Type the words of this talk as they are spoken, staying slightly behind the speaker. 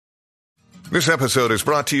This episode is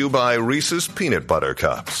brought to you by Reese's Peanut Butter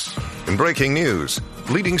Cups. In breaking news,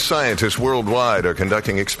 leading scientists worldwide are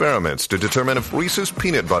conducting experiments to determine if Reese's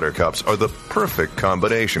Peanut Butter Cups are the perfect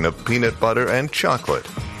combination of peanut butter and chocolate.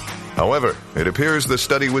 However, it appears the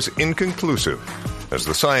study was inconclusive, as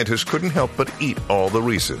the scientists couldn't help but eat all the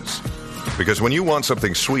Reese's. Because when you want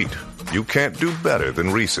something sweet, you can't do better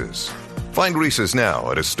than Reese's. Find Reese's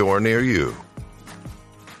now at a store near you.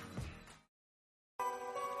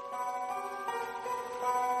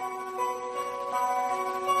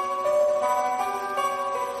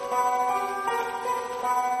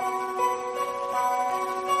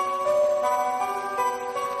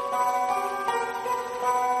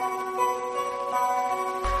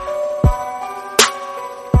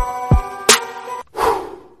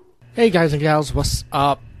 Hey guys and gals, what's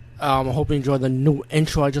up? I hope you enjoyed the new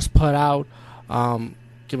intro I just put out.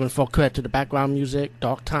 Giving full credit to the background music,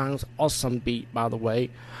 Dark Times, awesome beat by the way.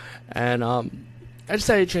 And I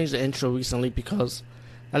decided to change the intro recently because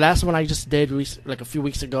the last one I just did like a few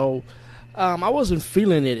weeks ago, I wasn't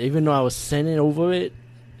feeling it even though I was singing over it.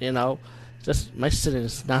 You know, just my singing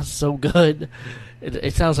is not so good.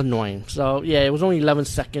 It sounds annoying. So yeah, it was only 11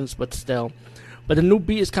 seconds, but still. But the new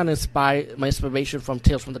beat is kind of inspired, my inspiration from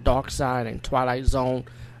Tales from the Dark Side and Twilight Zone.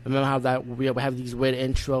 Remember how that we have these weird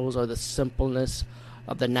intros or the simpleness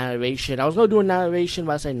of the narration. I was going to do a narration,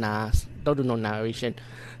 but I said, nah, don't do no narration.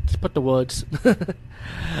 Just put the words.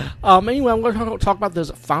 Anyway, I'm going to talk about this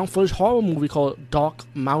found footage horror movie called Dark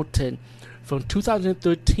Mountain from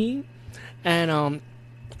 2013 and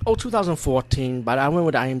 2014, but I went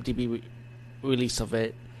with the IMDb release of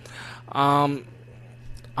it.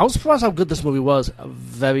 I was surprised how good this movie was.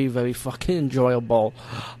 Very, very fucking enjoyable.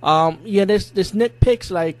 Yeah, there's nitpicks,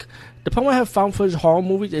 like, the problem I have found footage horror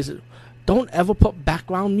movies is don't ever put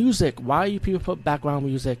background music. Why do you people put background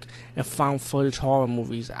music in found footage horror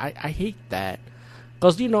movies? I hate that.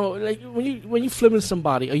 Because, you know, like, when you flipping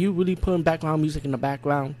somebody, are you really putting background music in the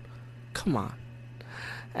background? Come on.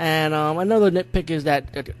 And another nitpick is that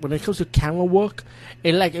when it comes to camera work,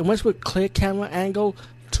 it went with clear camera angle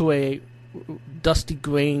to a dusty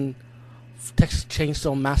grain Texas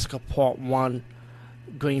Chainsaw Massacre Part 1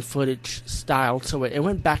 grain footage style to it. It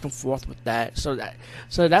went back and forth with that. So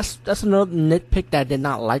that's another nitpick that I did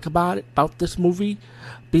not like about this movie.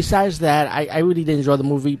 Besides that, I really did enjoy the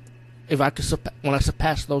movie. If I could when I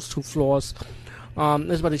surpassed those two flaws.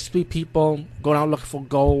 There's about these three people going out looking for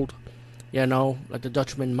gold, you know, like the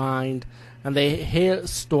Dutchman mind. And they hear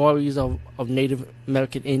stories of Native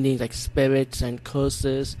American Indians, like spirits and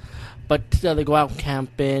curses. But still, they go out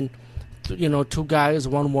camping. You know, two guys,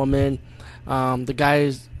 one woman. One of the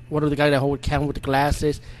guys that hold camera with the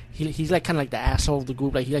glasses. He's like kind of like the asshole of the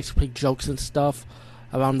group. Like he likes to play jokes and stuff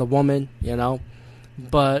around the woman. You know,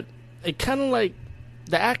 but it kind of like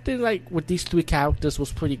the acting like with these three characters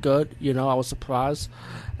was pretty good. You know, I was surprised,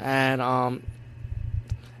 and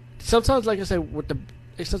sometimes, like I said,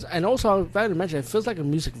 and also I was about to mention, it feels like a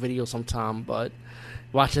music video sometimes. But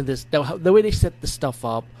watching this, the way they set the stuff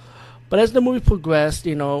up. But as the movie progressed,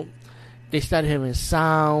 you know, they started hearing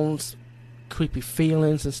sounds, creepy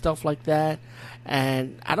feelings and stuff like that.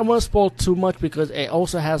 And I don't want to spoil too much because it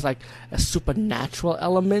also has like a supernatural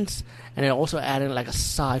elements, and it also added like a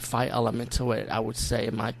sci-fi element to it, I would say,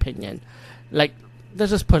 in my opinion. Like,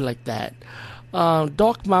 let's just put it like that.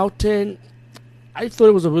 Dark Mountain, I thought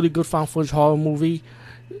it was a really good found footage horror movie,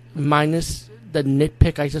 minus the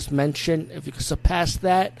nitpick I just mentioned. If you could surpass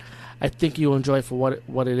that, I think you'll enjoy it for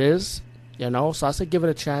what it is, you know. So I say give it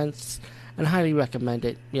a chance and highly recommend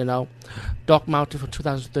it, you know. Dark Mountain from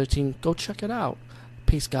 2013. Go check it out.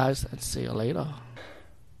 Peace, guys, and see you later.